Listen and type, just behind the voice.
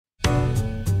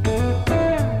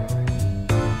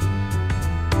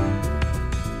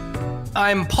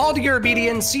I'm Paul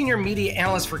DeGarabedian, Senior Media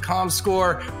Analyst for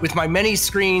Comscore with my Many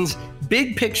Screens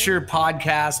Big Picture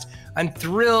podcast. I'm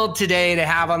thrilled today to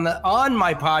have on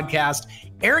my podcast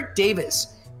Eric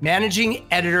Davis, Managing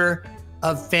Editor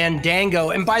of Fandango.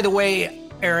 And by the way,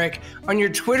 Eric, on your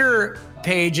Twitter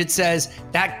page, it says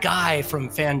that guy from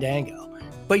Fandango.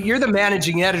 But you're the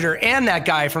managing editor and that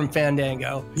guy from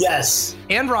Fandango. Yes.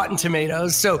 And Rotten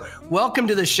Tomatoes. So welcome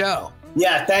to the show.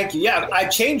 Yeah, thank you. Yeah, I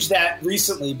changed that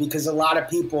recently because a lot of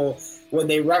people, when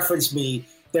they reference me,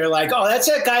 they're like, oh, that's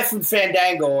that guy from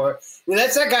Fandango, or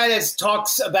that's that guy that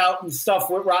talks about stuff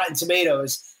with Rotten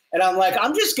Tomatoes. And I'm like,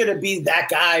 I'm just going to be that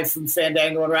guy from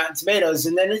Fandango and Rotten Tomatoes.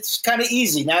 And then it's kind of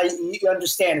easy. Now you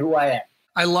understand who I am.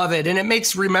 I love it. And it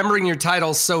makes remembering your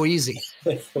titles so easy.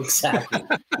 Exactly.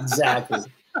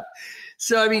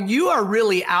 So, I mean, you are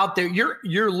really out there.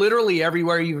 You're literally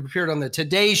everywhere. You've appeared on the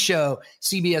Today Show,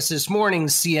 CBS This Morning,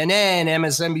 CNN,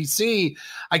 MSNBC.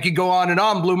 I could go on and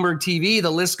on, Bloomberg TV. The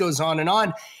list goes on. And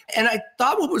I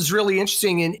thought what was really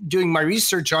interesting in doing my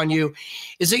research on you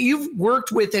is that you've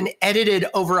worked with and edited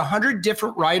over 100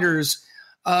 different writers,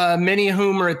 many of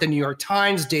whom are at the New York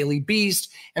Times, Daily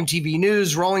Beast, MTV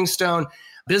News, Rolling Stone,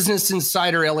 Business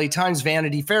Insider, LA Times,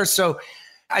 Vanity Fair. So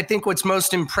I think what's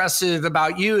most impressive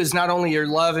about you is not only your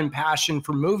love and passion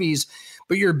for movies,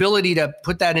 but your ability to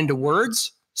put that into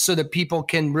words so that people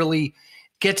can really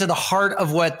get to the heart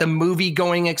of what the movie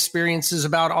going experience is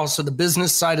about, also the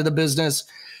business side of the business.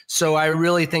 So I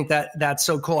really think that that's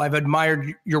so cool. I've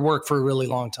admired your work for a really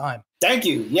long time. Thank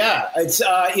you. Yeah, it's,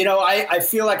 I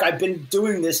feel like I've been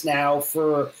doing this now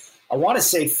for, I want to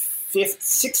say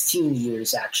 16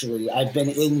 years, actually. I've been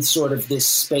in sort of this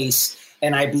space.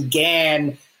 And I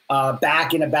began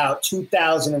back in about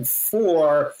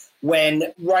 2004 when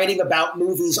writing about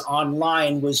movies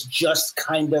online was just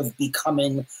kind of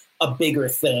becoming a bigger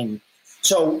thing.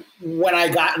 So when I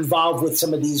got involved with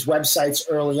some of these websites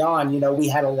early on, we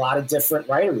had a lot of different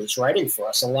writers writing for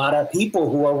us, a lot of people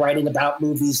who are writing about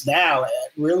movies now at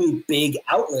really big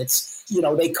outlets.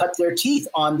 They cut their teeth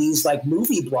on these like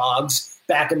movie blogs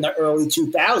back in the early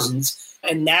 2000s.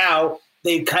 And now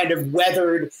they've kind of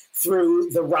weathered through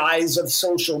the rise of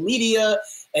social media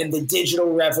and the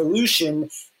digital revolution.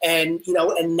 And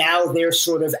now they're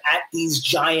sort of at these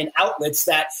giant outlets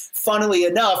that, funnily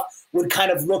enough, would kind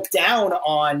of look down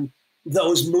on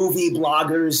those movie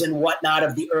bloggers and whatnot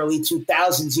of the early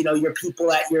 2000s. Your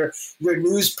people at your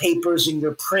newspapers and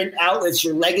your print outlets,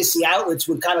 your legacy outlets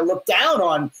would kind of look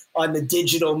down on the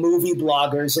digital movie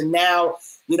bloggers. And now,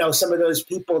 some of those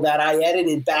people that I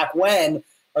edited back when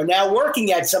are now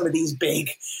working at some of these big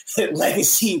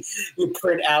legacy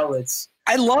print outlets.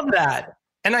 I love that.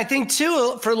 And I think,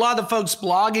 too, for a lot of the folks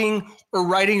blogging or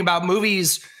writing about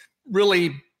movies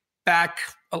really back,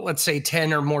 let's say,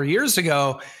 10 or more years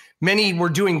ago, many were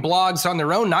doing blogs on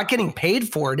their own, not getting paid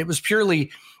for it. It was purely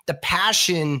the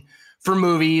passion for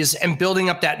movies and building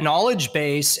up that knowledge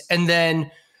base and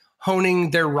then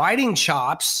honing their writing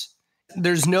chops.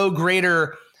 There's no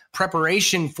greater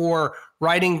preparation for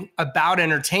writing about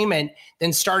entertainment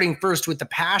than starting first with the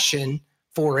passion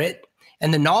for it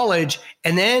and the knowledge,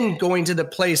 and then going to the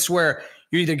place where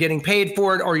you're either getting paid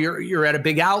for it or you're at a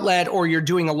big outlet or you're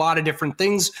doing a lot of different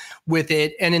things with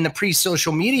it. And in the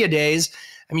pre-social media days,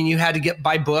 I mean, you had to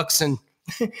buy books and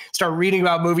start reading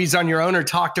about movies on your own or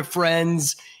talk to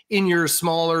friends in your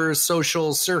smaller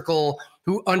social circle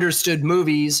who understood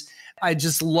movies. I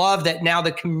just love that now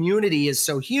the community is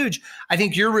so huge. I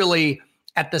think you're really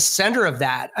at the center of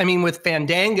that. I mean, with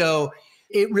Fandango,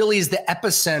 it really is the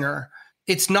epicenter.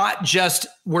 It's not just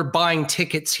we're buying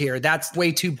tickets here. That's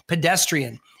way too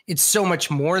pedestrian. It's so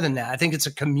much more than that. I think it's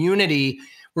a community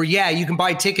where, yeah, you can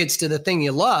buy tickets to the thing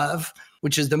you love,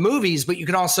 which is the movies, but you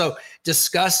can also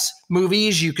discuss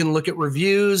movies. You can look at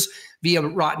reviews via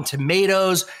Rotten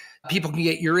Tomatoes. People can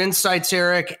get your insights,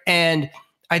 Eric. And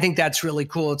I think that's really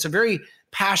cool. It's a very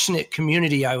passionate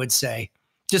community, I would say,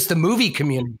 just the movie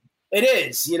community. It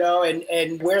is,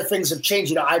 and where things have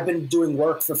changed. I've been doing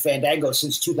work for Fandango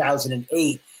since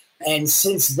 2008. And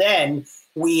since then,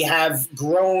 we have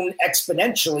grown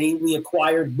exponentially. We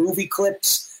acquired Movie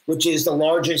Clips, which is the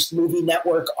largest movie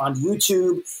network on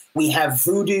YouTube. We have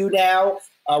Vudu now,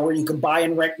 where you can buy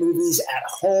and rent movies at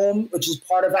home, which is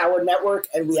part of our network.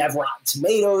 And we have Rotten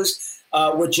Tomatoes,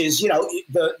 which is,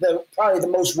 the probably the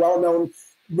most well-known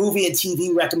movie and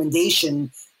TV recommendation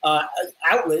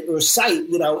outlet or site,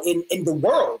 in the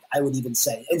world, I would even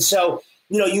say. And so,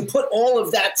 you put all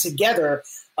of that together.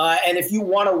 And if you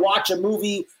want to watch a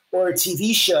movie or a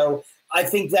TV show, I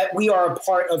think that we are a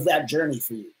part of that journey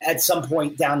for you at some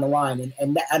point down the line.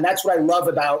 And that's what I love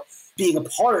about being a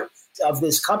part of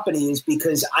this company is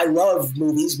because I love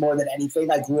movies more than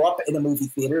anything. I grew up in a movie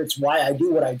theater. It's why I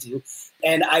do what I do.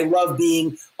 And I love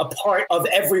being a part of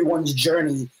everyone's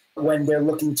journey when they're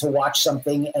looking to watch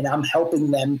something, and I'm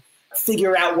helping them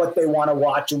figure out what they want to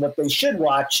watch and what they should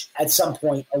watch at some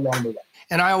point along the way.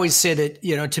 And I always say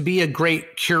that, to be a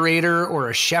great curator or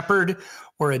a shepherd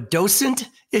or a docent,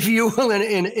 if you will,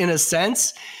 in a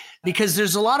sense, because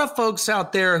there's a lot of folks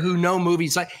out there who know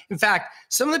movies. Like, in fact,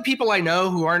 some of the people I know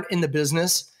who aren't in the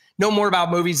business know more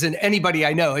about movies than anybody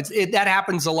I know. That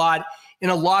happens a lot in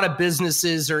a lot of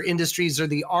businesses or industries or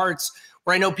the arts,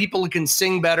 where I know people who can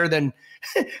sing better than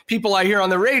people I hear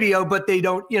on the radio, but they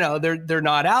don't, they're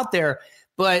not out there.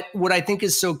 But what I think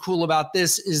is so cool about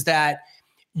this is that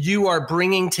you are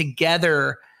bringing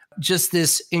together just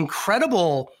this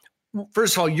incredible,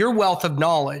 first of all, your wealth of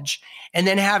knowledge, and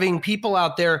then having people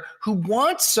out there who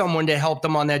want someone to help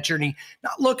them on that journey.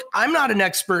 Now, look, I'm not an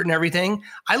expert in everything.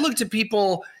 I look to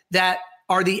people that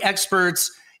are the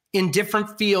experts in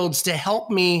different fields to help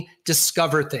me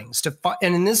discover things.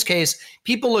 And in this case,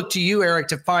 people look to you, Eric,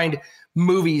 to find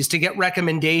movies, to get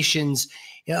recommendations.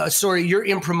 Your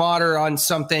imprimatur on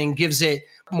something gives it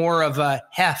more of a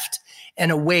heft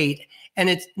and a weight.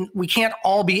 And we can't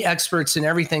all be experts in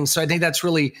everything. So I think that's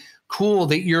really cool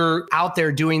that you're out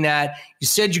there doing that. You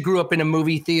said you grew up in a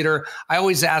movie theater. I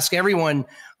always ask everyone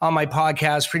on my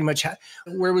podcast pretty much,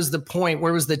 where was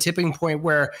the tipping point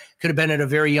where it could have been at a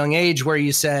very young age where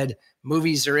you said,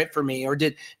 movies are it for me? Or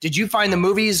did you find the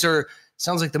movies, or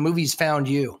sounds like the movies found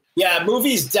you? Yeah,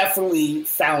 movies definitely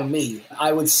found me.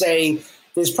 I would say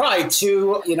there's probably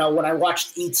two. When I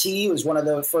watched E.T., it was one of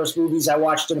the first movies I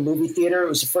watched in a movie theater. It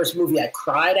was the first movie I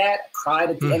cried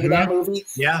at the end of that movie.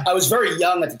 Yeah. I was very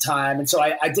young at the time, and so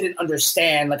I didn't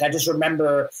understand. Like, I just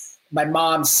remember my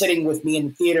mom sitting with me in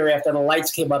the theater after the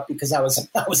lights came up because I was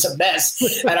a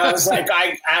mess. And I was like,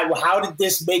 how did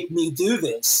this make me do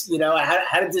this?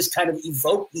 How did this kind of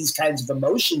evoke these kinds of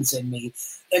emotions in me?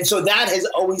 And so that has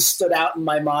always stood out in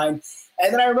my mind.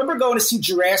 And then I remember going to see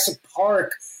Jurassic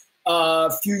Park a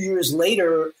few years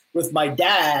later with my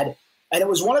dad. And it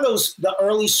was one of the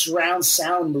early surround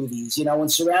sound movies, when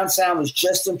surround sound was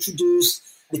just introduced,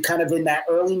 kind of in that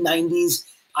early 90s.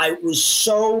 I was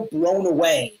so blown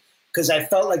away because I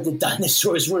felt like the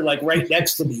dinosaurs were like right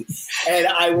next to me. And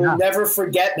I will never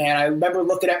forget, man. I remember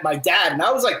looking at my dad, and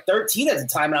I was like 13 at the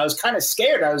time, and I was kind of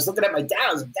scared. I was looking at my dad.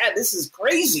 I was like, Dad, this is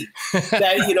crazy. That,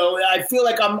 I feel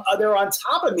like they're on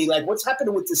top of me. Like, what's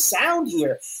happening with the sound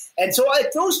here? And so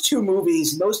those two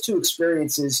movies, those two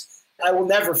experiences, I will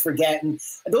never forget. And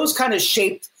those kind of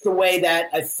shaped the way that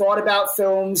I thought about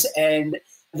films, and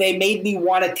they made me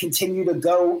want to continue to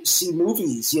go see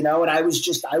movies, and I would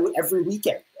every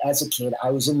weekend as a kid,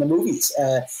 I was in the movies.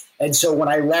 And so when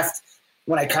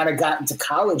I kind of got into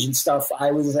college and stuff, I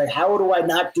was like, how do I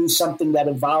not do something that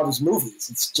involves movies?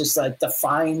 It's just like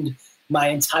defined my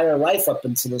entire life up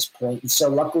until this point. And so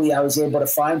luckily I was able to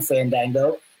find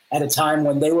Fandango at a time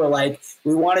when they were like,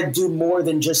 we want to do more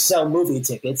than just sell movie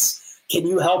tickets. Can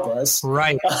you help us?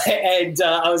 Right. And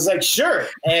I was like, sure.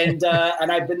 And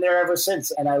I've been there ever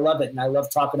since. And I love it. And I love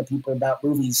talking to people about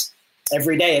movies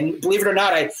every day. And believe it or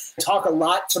not, I talk a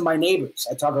lot to my neighbors.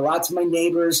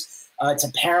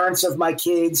 To parents of my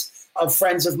kids, of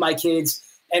friends of my kids.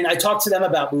 And I talk to them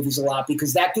about movies a lot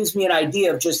because that gives me an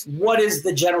idea of just what does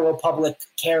the general public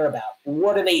care about?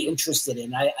 What are they interested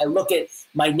in? I look at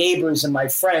my neighbors and my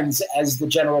friends as the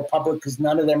general public because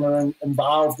none of them are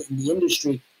involved in the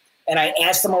industry. And I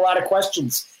ask them a lot of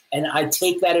questions, and I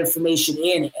take that information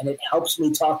in, and it helps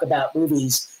me talk about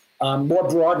movies more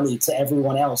broadly to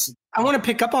everyone else. I want to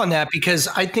pick up on that because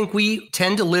I think we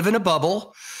tend to live in a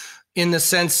bubble in the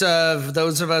sense of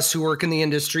those of us who work in the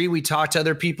industry. We talk to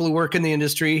other people who work in the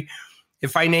industry.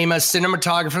 If I name a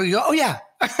cinematographer, you go, oh yeah,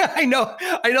 I know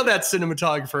that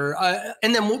cinematographer.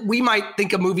 And then we might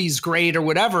think a movie's great or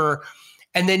whatever.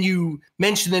 And then you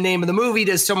mention the name of the movie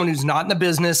to someone who's not in the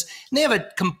business, and they have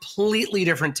a completely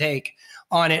different take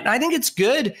on it. And I think it's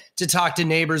good to talk to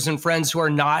neighbors and friends who are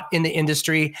not in the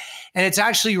industry. And it's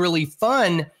actually really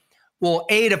fun, well,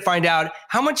 to find out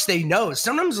how much they know.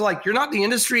 Sometimes like you're not in the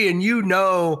industry and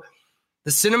the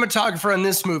cinematographer in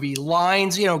this movie,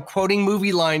 lines, quoting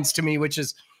movie lines to me, which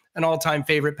is an all-time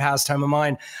favorite pastime of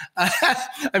mine.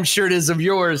 I'm sure it is of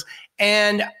yours.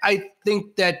 And I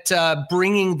think that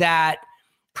bringing that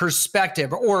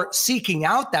perspective or seeking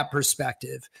out that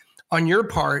perspective on your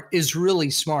part is really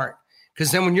smart.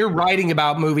 Because then when you're writing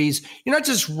about movies, you're not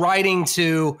just writing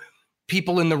to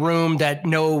people in the room that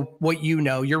know what you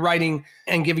know. You're writing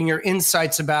and giving your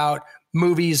insights about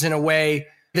movies in a way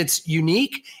that's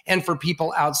unique and for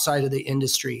people outside of the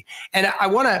industry. And I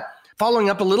want to following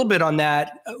up a little bit on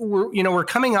that, we're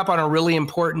coming up on a really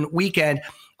important weekend.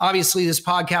 Obviously, this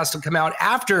podcast will come out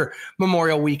after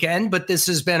Memorial Weekend, but this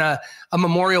has been a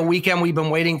Memorial Weekend we've been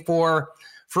waiting for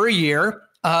a year.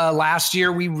 Last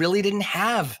year, we really didn't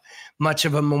have much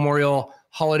of a Memorial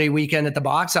holiday weekend at the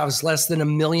box office. Less than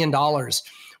 $1 million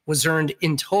was earned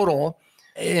in total.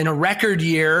 In a record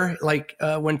year, like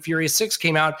when Furious 6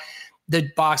 came out,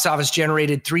 the box office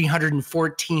generated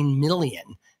 $314 million.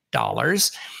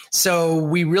 So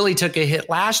we really took a hit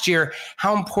last year.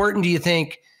 How important do you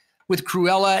think, with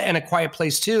Cruella and A Quiet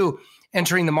Place 2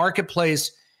 entering the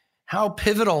marketplace, how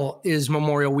pivotal is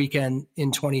Memorial Weekend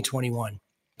in 2021?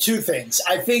 Two things.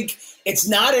 I think it's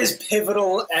not as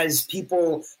pivotal as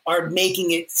people are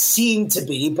making it seem to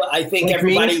be, but I think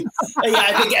everybody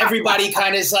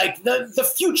kind of is like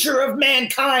the future of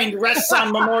mankind rests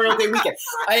on Memorial Day weekend.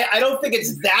 I don't think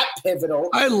it's that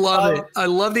pivotal. I love it. I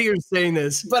love that you're saying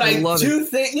this. But I do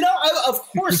think,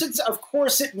 of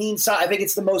course it means, I think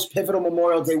it's the most pivotal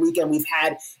Memorial Day weekend we've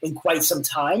had in quite some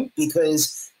time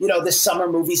because, this summer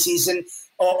movie season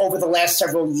over the last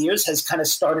several years has kind of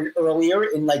started earlier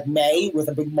in like May with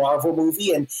a big Marvel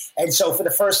movie. And so for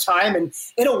the first time and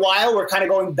in a while, we're kind of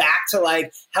going back to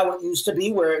like how it used to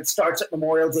be where it starts at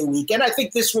Memorial Day weekend. I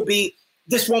think this won't be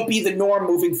the norm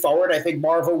moving forward. I think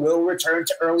Marvel will return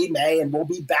to early May and we'll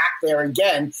be back there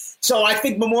again. So I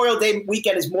think Memorial Day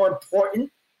weekend is more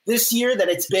important this year than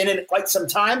it's been in quite some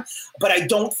time. But I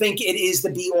don't think it is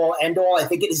the be all end all. I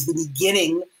think it is the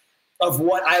beginning of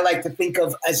what I like to think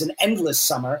of as an endless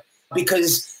summer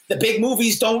because the big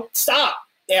movies don't stop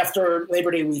after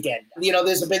Labor Day weekend.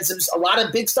 There's been a lot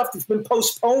of big stuff that's been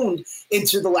postponed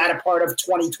into the latter part of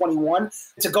 2021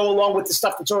 to go along with the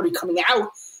stuff that's already coming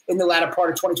out in the latter part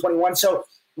of 2021. So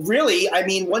really, I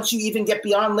mean, once you even get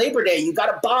beyond Labor Day, you got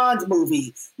a Bond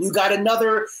movie, you got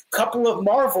another couple of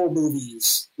Marvel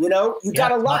movies, you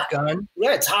got a lot. Top Gun.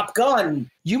 Yeah, Top Gun.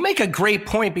 You make a great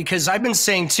point because I've been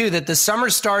saying too that the summer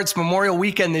starts Memorial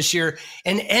Weekend this year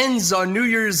and ends on New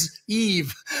Year's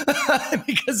Eve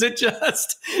because it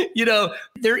just,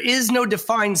 there is no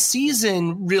defined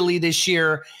season really this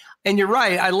year. And you're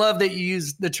right. I love that you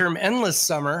use the term endless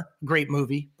summer. Great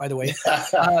movie, by the way.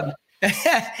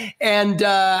 And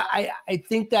I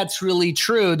think that's really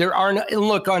true.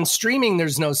 Look, on streaming,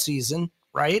 there's no season,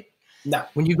 right? No.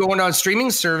 When you go on a streaming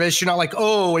service, you're not like,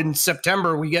 in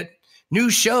September we get new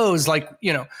shows like,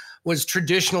 was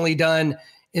traditionally done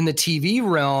in the TV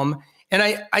realm. And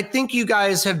I think you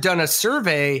guys have done a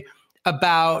survey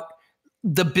about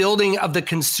the building of the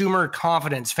consumer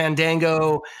confidence.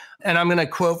 Fandango, and I'm going to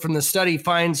quote from the study,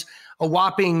 finds a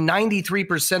whopping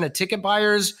 93% of ticket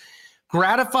buyers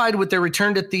gratified with their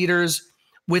return to theaters,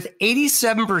 with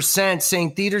 87%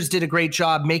 saying theaters did a great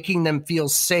job making them feel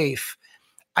safe.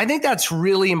 I think that's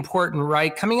really important,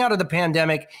 right? Coming out of the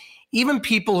pandemic, even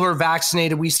people who are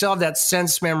vaccinated, we still have that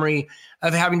sense memory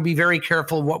of having to be very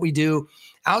careful of what we do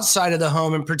outside of the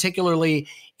home, and particularly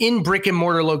in brick and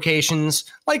mortar locations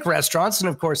like restaurants and,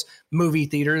 of course, movie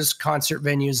theaters, concert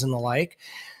venues, and the like.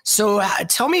 So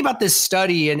tell me about this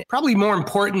study, and probably more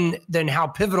important than how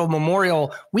pivotal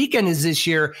Memorial Weekend is this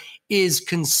year is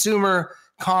consumer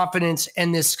confidence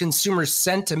and this consumer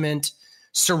sentiment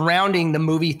surrounding the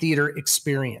movie theater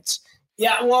experience.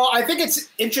 Yeah, well, I think it's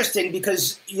interesting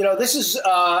because, this is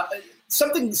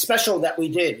something special that we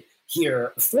did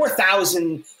here.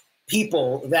 4,000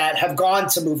 people that have gone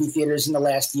to movie theaters in the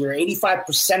last year,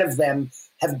 85% of them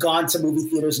have gone to movie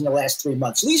theaters in the last 3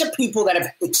 months. So these are people that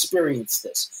have experienced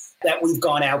this, that we've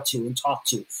gone out to and talked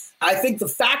to. I think the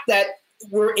fact that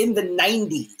we're in the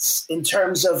 90s in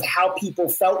terms of how people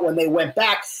felt when they went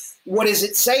back, what does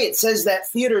it say? It says that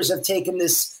theaters have taken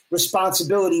this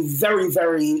responsibility very,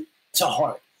 very to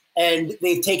heart. And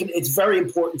it's very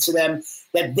important to them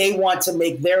that they want to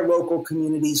make their local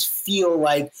communities feel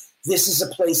like this is a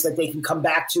place that they can come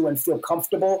back to and feel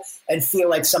comfortable and feel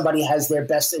like somebody has their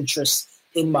best interests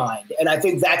in mind. And I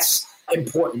think that's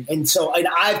important. And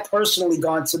I've personally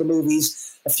gone to the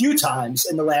movies a few times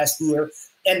in the last year,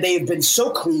 and they've been so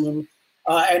clean.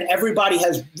 And everybody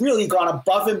has really gone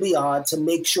above and beyond to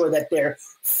make sure that they're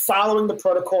following the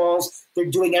protocols. They're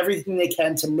doing everything they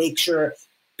can to make sure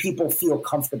people feel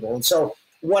comfortable. And so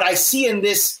what I see in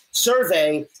this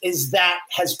survey is that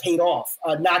has paid off,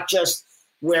 not just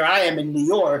where I am in New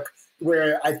York,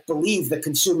 where I believe the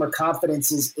consumer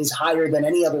confidence is higher than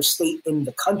any other state in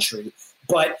the country,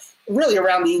 but really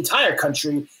around the entire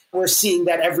country, we're seeing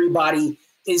that everybody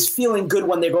is feeling good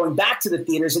when they're going back to the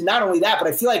theaters. And not only that, but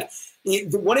I feel like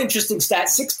one interesting stat,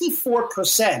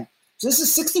 64%, so this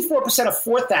is 64% of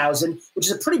 4,000, which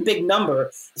is a pretty big number,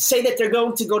 say that they're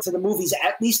going to go to the movies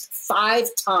at least 5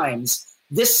 times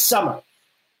this summer,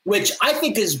 which I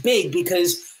think is big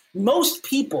because most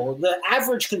people, the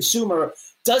average consumer,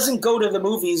 doesn't go to the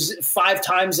movies 5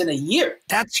 times in a year.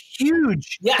 That's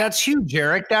huge. Yeah. That's huge,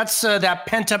 Eric. That's that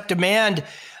pent-up demand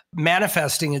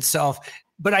manifesting itself.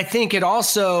 But I think it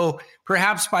also,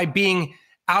 perhaps by being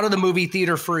out of the movie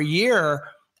theater for a year,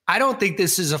 I don't think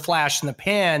this is a flash in the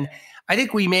pan. I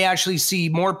think we may actually see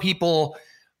more people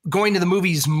going to the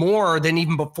movies more than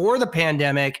even before the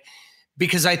pandemic,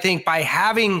 because I think by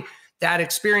having that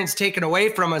experience taken away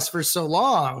from us for so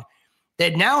long,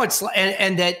 that now it's,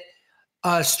 and that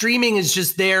streaming is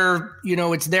just there,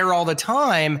 it's there all the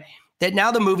time, that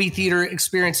now the movie theater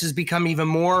experience has become even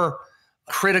more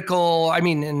critical. I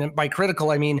mean, and by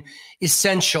critical, I mean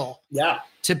essential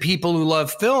to people who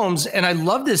love films. And I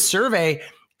love this survey.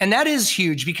 And that is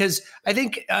huge, because I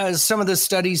think some of the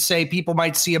studies say people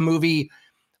might see a movie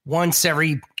once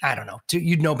every, I don't know,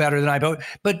 you'd know better than I,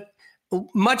 but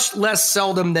much less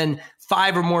seldom than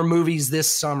 5 or more movies this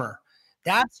summer.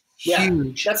 That's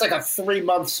huge. That's like a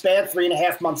 3-month span,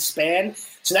 3.5-month span.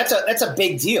 So that's a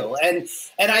big deal. And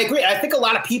I agree. I think a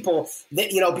lot of people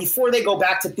that, before they go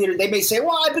back to theater, they may say,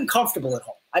 well, I've been comfortable at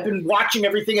home. I've been watching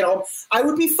everything at home. I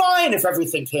would be fine if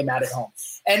everything came out at home.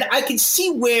 And I can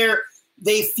see where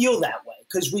they feel that way,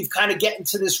 because we've kind of get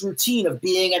into this routine of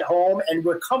being at home and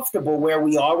we're comfortable where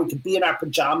we are. We could be in our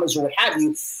pajamas or what have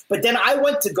you. But then I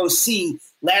went to go see,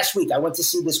 last week, I went to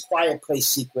see this Quiet Place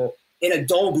sequel in a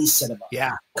Dolby cinema.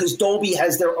 Yeah. Because Dolby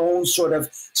has their own sort of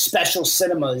special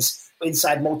cinemas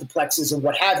inside multiplexes and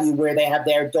what have you, where they have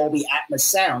their Dolby Atmos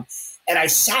sound. And I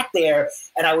sat there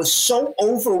and I was so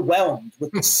overwhelmed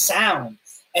with the sound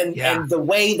and the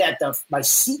way that my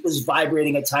seat was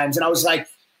vibrating at times. And I was like,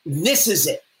 this is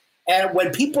it. And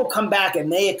when people come back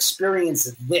and they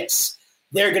experience this,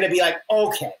 they're going to be like,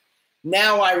 okay,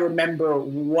 now I remember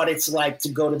what it's like to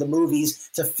go to the movies,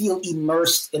 to feel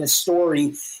immersed in a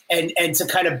story and to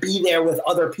kind of be there with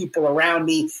other people around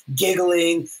me,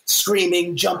 giggling,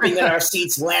 screaming, jumping in our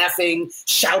seats, laughing,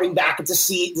 shouting back at the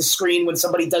screen when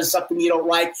somebody does something you don't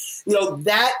like.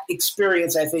 That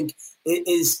experience, I think,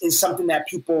 is something that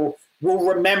people will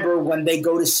remember when they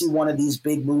go to see one of these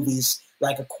big movies,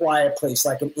 like A Quiet Place,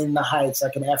 like an In the Heights,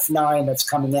 like an F9 that's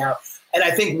coming out. And I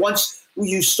think once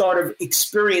you sort of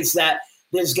experience that,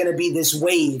 there's going to be this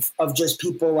wave of just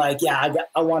people like,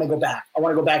 I want to go back. I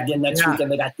want to go back again next weekend.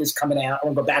 They got this coming out. I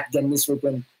want to go back again this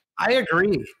weekend. I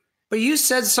agree. But you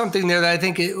said something there that I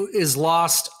think is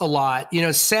lost a lot.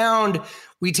 Sound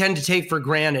we tend to take for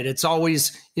granted. It's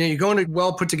always, you go into a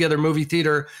well put together movie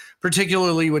theater,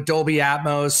 particularly with Dolby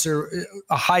Atmos or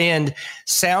a high-end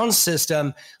sound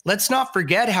system. Let's not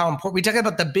forget how important, we talk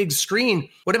about the big screen.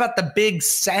 What about the big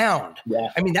sound? Yeah.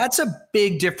 I mean, that's a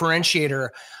big differentiator.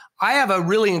 I have a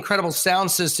really incredible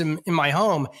sound system in my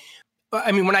home.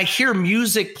 I mean, when I hear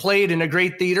music played in a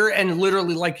great theater and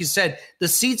literally, like you said, the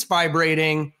seats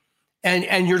vibrating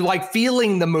and you're like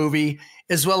feeling the movie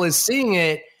as well as seeing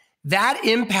it, that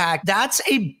impact, that's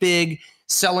a big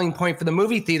selling point for the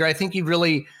movie theater. I think you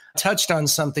really touched on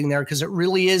something there, because it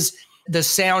really is the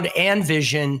sound and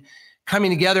vision coming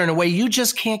together in a way you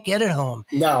just can't get at home.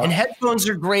 No. And headphones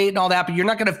are great and all that, but you're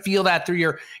not going to feel that through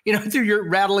your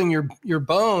rattling your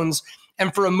bones.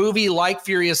 And for a movie like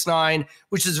Furious 9,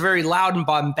 which is a very loud and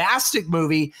bombastic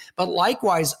movie, but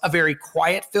likewise a very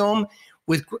quiet film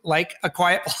with like A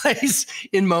Quiet Place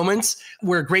in moments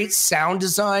where great sound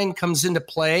design comes into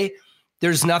play,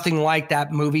 there's nothing like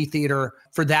that movie theater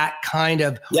for that kind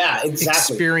of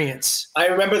experience. I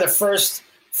remember the first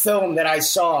film that I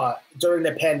saw during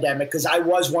the pandemic, because I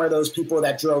was one of those people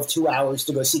that drove 2 hours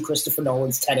to go see Christopher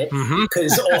Nolan's Tenet,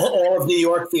 because all of New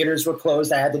York theaters were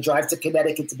closed. I had to drive to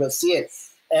Connecticut to go see it.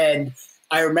 And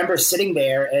I remember sitting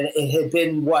there, and it had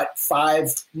been,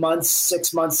 6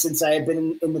 months since I had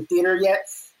been in the theater yet.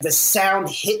 The sound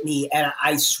hit me, and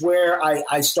I swear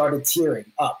I started tearing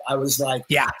up. I was like,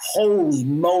 holy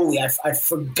moly, I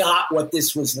forgot what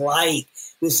this was like,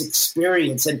 this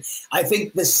experience. And I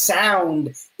think the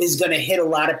sound is going to hit a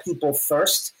lot of people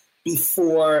first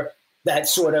before that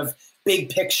sort of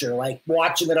big picture, like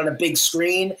watching it on a big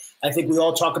screen. I think we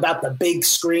all talk about the big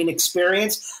screen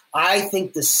experience. I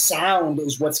think the sound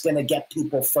is what's going to get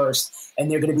people first. And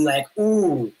they're going to be like,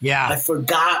 ooh, I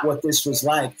forgot what this was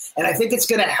like. And I think it's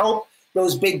going to help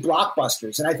those big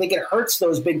blockbusters. And I think it hurts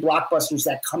those big blockbusters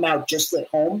that come out just at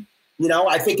home.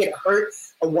 I think it hurt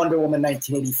a Wonder Woman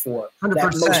 1984. 100%.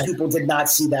 That most people did not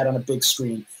see that on a big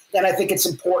screen. And I think it's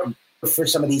important for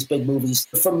some of these big movies,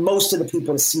 for most of the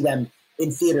people to see them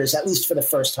in theaters, at least for the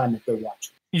first time that they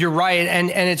watch. You're right. And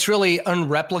it's really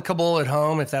unreplicable at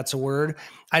home, if that's a word.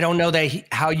 I don't know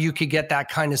how you could get that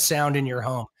kind of sound in your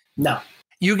home. No.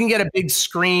 You can get a big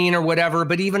screen or whatever,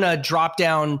 but even a drop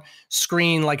down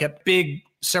screen, like a big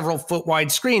several foot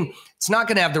wide screen, it's not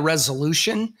going to have the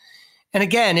resolution. And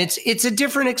again, it's a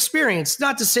different experience.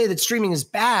 Not to say that streaming is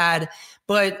bad,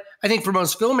 but I think for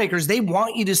most filmmakers, they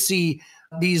want you to see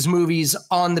these movies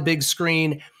on the big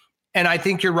screen. And I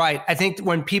think you're right. I think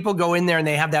when people go in there and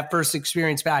they have that first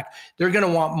experience back, they're going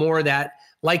to want more of that.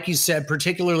 Like you said,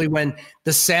 particularly when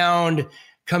the sound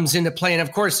comes into play. And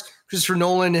of course, Christopher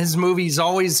Nolan, his movies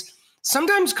always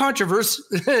sometimes controversial.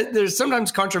 There's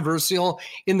sometimes controversial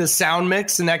in the sound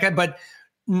mix and that kind. But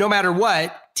no matter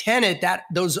what, Tenet,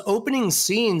 those opening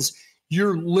scenes,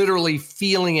 you're literally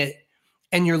feeling it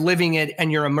and you're living it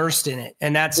and you're immersed in it.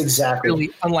 And that's exactly really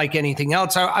unlike anything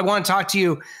else. I want to talk to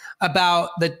you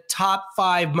about the top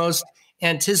 5 most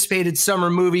anticipated summer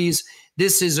movies.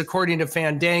 This is according to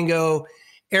Fandango.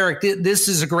 Eric, this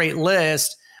is a great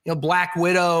list. Black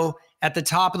Widow at the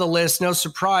top of the list. No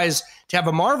surprise to have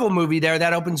a Marvel movie there.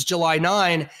 That opens July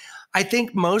 9. I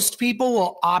think most people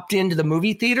will opt into the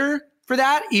movie theater for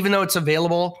that, even though it's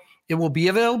available. It will be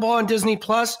available on Disney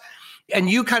Plus. And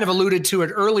you kind of alluded to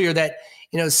it earlier that,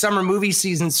 summer movie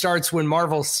season starts when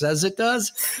Marvel says it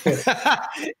does.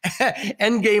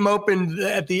 Endgame opened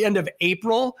at the end of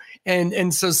April.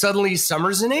 And so suddenly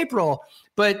summer's in April.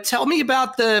 But tell me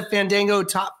about the Fandango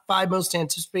top 5 most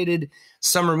anticipated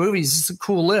summer movies. It's a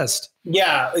cool list.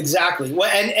 Yeah, exactly. Well,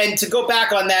 and to go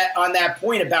back on that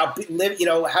point about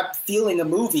feeling a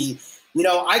movie,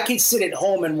 I could sit at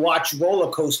home and watch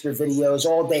roller coaster videos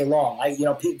all day long.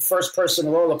 First person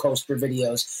roller coaster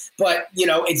videos, but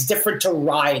it's different to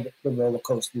ride the roller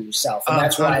coaster yourself, and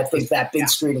that's why I think that big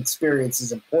screen experience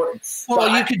is important.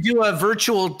 Well, you could do a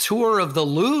virtual tour of the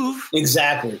Louvre.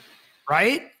 Exactly.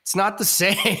 Right? It's not the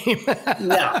same.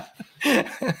 No.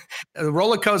 The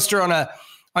roller coaster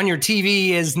on your TV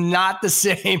is not the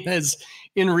same as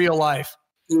in real life.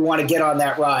 You want to get on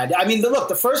that ride. I mean, look,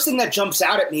 the first thing that jumps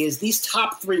out at me is these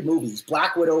top 3 movies,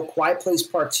 Black Widow, Quiet Place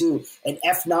Part 2, and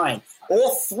F9.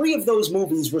 All 3 of those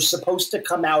movies were supposed to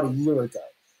come out a year ago.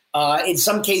 In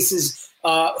some cases,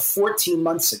 14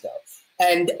 months ago.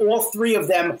 And all 3 of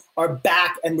them are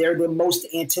back, and they're the most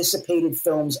anticipated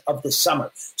films of the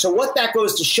summer. So what that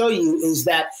goes to show you is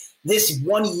that this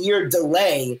 1-year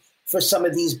delay for some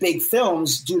of these big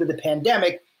films due to the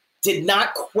pandemic did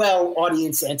not quell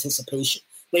audience anticipation.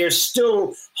 They are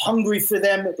still hungry for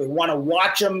them. They want to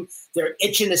watch them. They're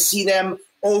itching to see them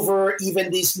over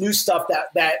even this new stuff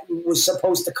that was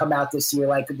supposed to come out this year,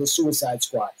 like the Suicide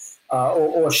Squad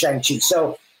or Shang-Chi.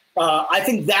 So I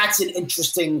think that's an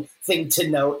interesting thing to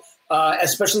note,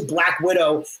 especially Black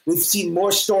Widow. We've seen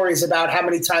more stories about how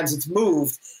many times it's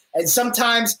moved. And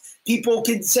sometimes people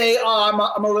can say,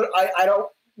 I don't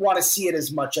want to see it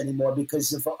as much anymore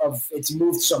because of it's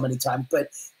moved so many times. But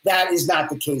that is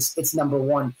not the case. It's number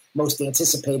 1 most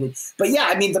anticipated. But yeah,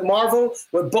 I mean,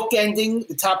 we're bookending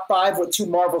the top 5 with 2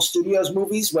 Marvel Studios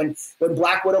movies. When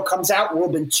Black Widow comes out, it will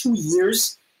have been 2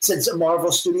 years since a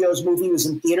Marvel Studios movie was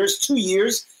in theaters. 2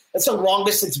 years. That's the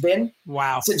longest it's been.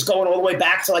 Wow. Since going all the way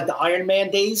back to like the Iron Man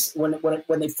days when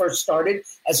they first started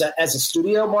as a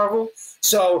studio Marvel.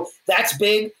 So that's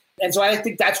big. And so I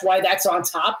think that's why that's on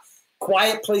top.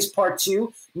 Quiet Place Part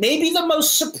 2, maybe the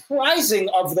most surprising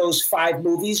of those 5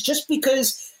 movies, just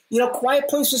because, Quiet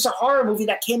Place was a horror movie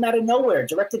that came out of nowhere,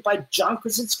 directed by John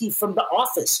Krasinski from The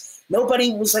Office.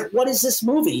 Nobody was like, what is this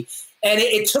movie? And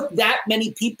it took that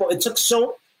many people.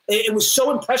 It was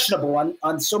so impressionable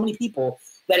on so many people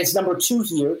that it's number 2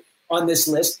 here on this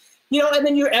list. And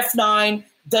then your F9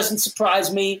 doesn't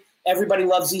surprise me. Everybody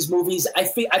loves these movies. I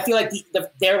feel like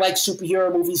they're like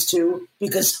superhero movies too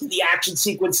because of the action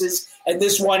sequences. And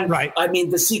this one, right. I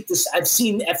mean, I've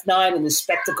seen F9 and the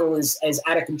spectacle is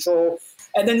out of control.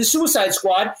 And then the Suicide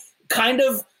Squad, kind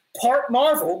of part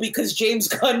Marvel because James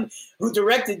Gunn, who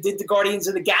directed, did the Guardians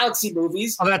of the Galaxy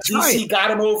movies. Oh, that's DC right.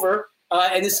 got him over,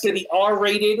 and it's going to be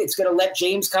R-rated. It's going to let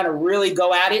James kind of really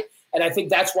go at it. And I think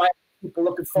that's why people are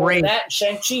looking forward to that. And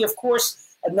Shang-Chi, of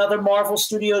course, another Marvel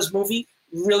Studios movie.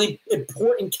 Really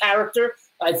important character.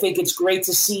 I think it's great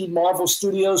to see Marvel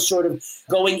Studios sort of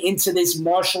going into this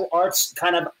martial arts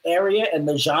kind of area and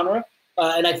the genre.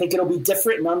 And I think it'll be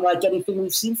different and unlike anything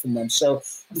we've seen from them. So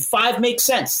the 5 makes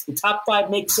sense. The top 5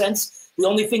 makes sense. The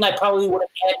only thing I probably would have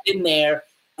had in there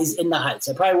is In the Heights.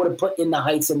 I probably would have put In the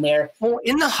Heights in there. Well,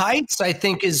 In the Heights, I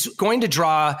think, is going to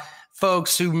draw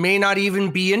folks who may not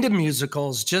even be into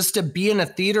musicals, just to be in a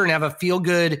theater and have a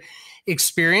feel-good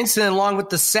experience. And along with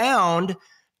the sound,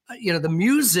 the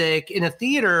music in a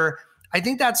theater, I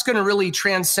think that's going to really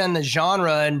transcend the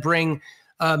genre and bring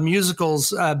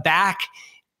musicals back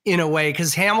in a way.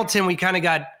 Because Hamilton, we kind of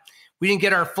got we didn't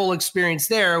get our full experience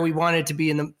there. We wanted it to be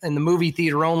in the movie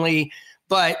theater only.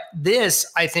 But this,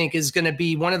 I think, is going to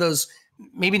be one of those,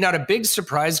 maybe not a big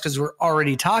surprise because we're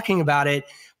already talking about it,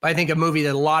 but I think a movie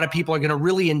that a lot of people are going to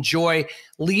really enjoy,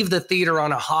 leave the theater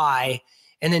on a high,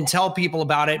 and then tell people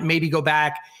about it, maybe go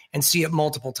back and see it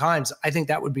multiple times. I think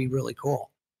that would be really cool.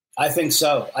 I think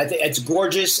so. I think it's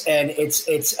gorgeous, and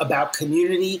it's about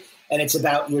community, and it's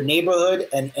about your neighborhood,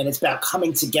 and it's about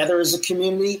coming together as a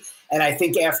community. And I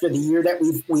think after the year that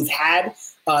we've had,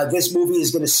 this movie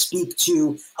is going to speak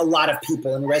to a lot of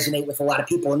people and resonate with a lot of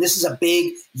people. And this is a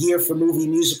big year for movie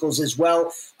musicals as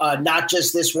well. Not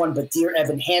just this one, but Dear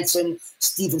Evan Hansen,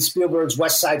 Steven Spielberg's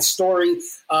West Side Story,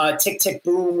 Tick, Tick,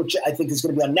 Boom, which I think is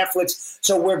going to be on Netflix.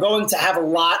 So we're going to have a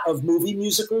lot of movie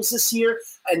musicals this year.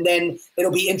 And then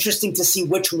it'll be interesting to see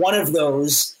which one of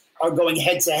those are going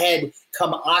head to head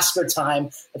come Oscar time.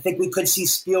 I think we could see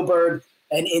Spielberg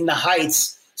and In the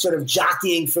Heights sort of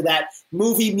jockeying for that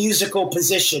movie musical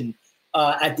position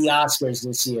at the Oscars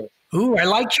this year. Ooh, I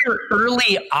like your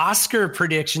early Oscar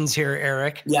predictions here,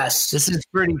 Eric. Yes. This is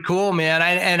pretty cool, man.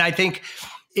 And I think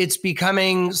it's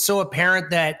becoming so apparent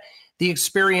that the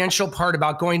experiential part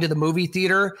about going to the movie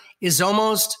theater is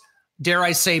almost, dare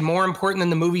I say, more important than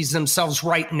the movies themselves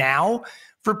right now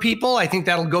for people. I think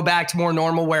that'll go back to more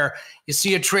normal where you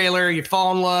see a trailer, you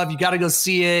fall in love, you got to go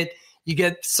see it, you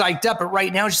get psyched up. But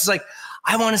right now it's just like,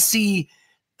 I want to see,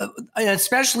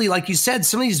 especially like you said,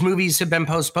 some of these movies have been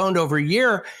postponed over a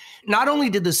year. Not only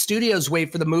did the studios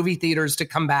wait for the movie theaters to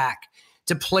come back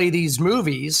to play these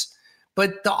movies,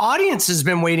 but the audience has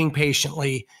been waiting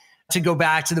patiently to go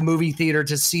back to the movie theater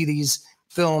to see these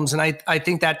films. And I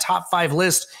think that top 5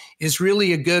 list is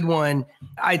really a good one.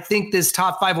 I think this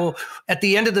top 5 will, at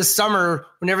the end of the summer,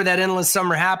 whenever that endless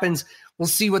summer happens, we'll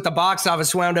see what the box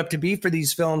office wound up to be for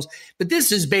these films. But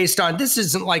this is based on, this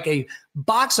isn't like a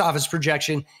box office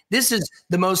projection. This is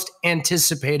the most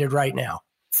anticipated right now.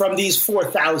 From these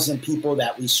 4,000 people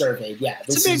that we surveyed. Yeah.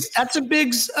 That's a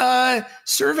big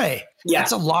survey. Yeah.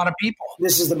 That's a lot of people.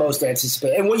 This is the most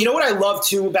anticipated. And you know what I love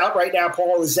too about right now,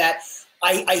 Paul, is that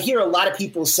I hear a lot of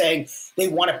people saying they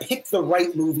want to pick the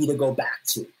right movie to go back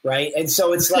to, right? And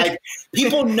so it's like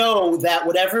people know that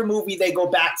whatever movie they go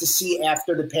back to see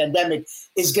after the pandemic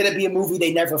is going to be a movie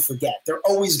they never forget. They're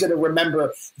always going to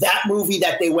remember that movie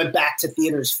that they went back to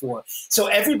theaters for. So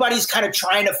everybody's kind of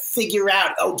trying to figure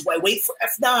out, oh, do I wait for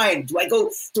F9?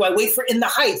 Do I wait for In the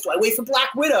Heights? Do I wait for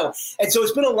Black Widow? And so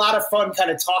it's been a lot of fun kind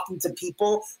of talking to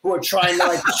people who are trying to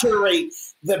like curate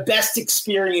the best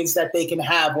experience that they can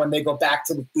have when they go back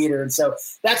to the theater. And so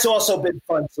that's also been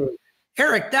fun too.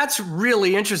 Eric, that's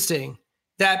really interesting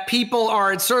that people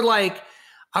are, it's sort of like,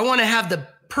 I want to have the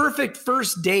perfect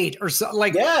first date or so,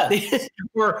 like,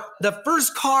 or the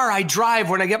first car I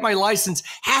drive when I get my license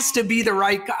has to be the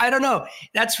right, I don't know.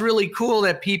 That's really cool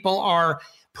that people are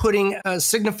putting a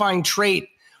signifying trait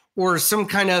or some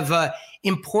kind of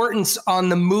importance on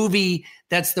the movie.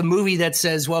 That's the movie that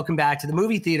says, welcome back to the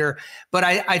movie theater. But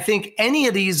I think any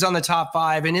of these on the top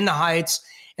 5 and In the Heights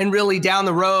and really down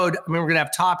the road, I mean, we're going to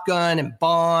have Top Gun and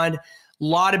Bond, a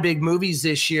lot of big movies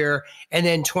this year. And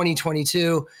then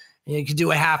 2022, you could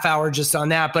do a half hour just on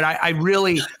that. But I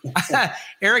really,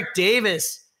 Eric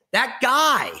Davis, that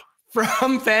guy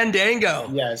from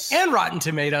Fandango and Rotten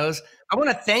Tomatoes, I want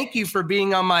to thank you for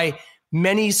being on my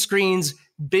Many Screens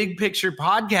Big Picture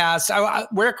podcast.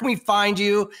 Where can we find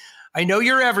you? I know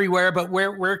you're everywhere, but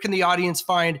where can the audience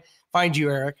find you,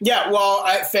 Eric? Yeah, well,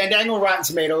 Fandango, Rotten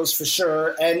Tomatoes for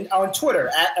sure, and on Twitter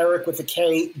at Eric with a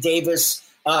K Davis.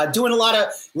 Doing a lot of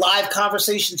live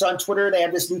conversations on Twitter. They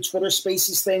have this new Twitter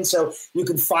Spaces thing, so you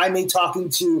can find me talking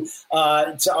to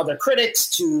other critics,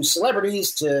 to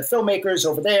celebrities, to filmmakers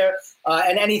over there,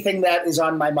 and anything that is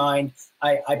on my mind,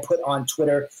 I put on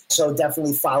Twitter. So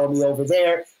definitely follow me over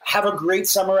there. Have a great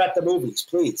summer at the movies,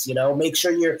 please. You know, make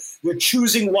sure you're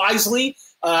choosing wisely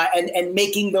and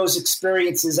making those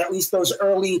experiences, at least those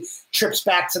early trips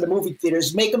back to the movie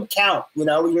theaters, make them count. You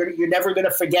know, you're never going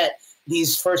to forget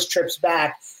these first trips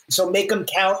back. So make them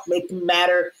count, make them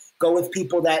matter. Go with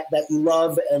people that you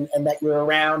love and that you're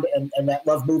around and that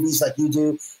love movies like you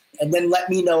do. And then let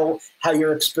me know how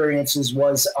your experiences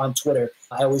was on Twitter.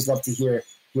 I always love to hear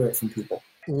it from people.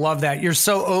 Love that. You're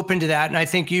so open to that. And I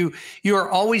think you are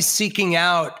always seeking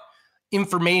out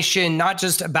information, not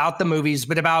just about the movies,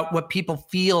 but about what people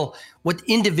feel, what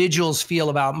individuals feel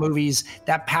about movies.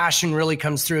 That passion really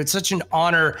comes through. It's such an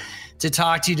honor to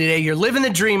talk to you today. You're living the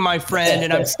dream, my friend.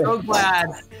 And I'm so glad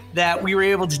that we were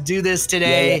able to do this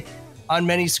today on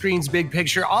Many Screens Big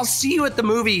Picture. I'll see you at the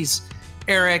movies,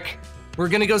 Eric. We're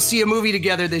going to go see a movie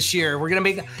together this year. We're going to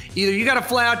make either you got to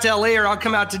fly out to LA or I'll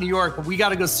come out to New York, but we got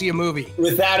to go see a movie.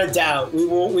 Without a doubt. We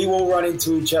will run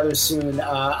into each other soon.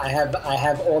 I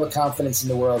have all the confidence in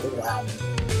the world that will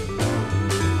happen.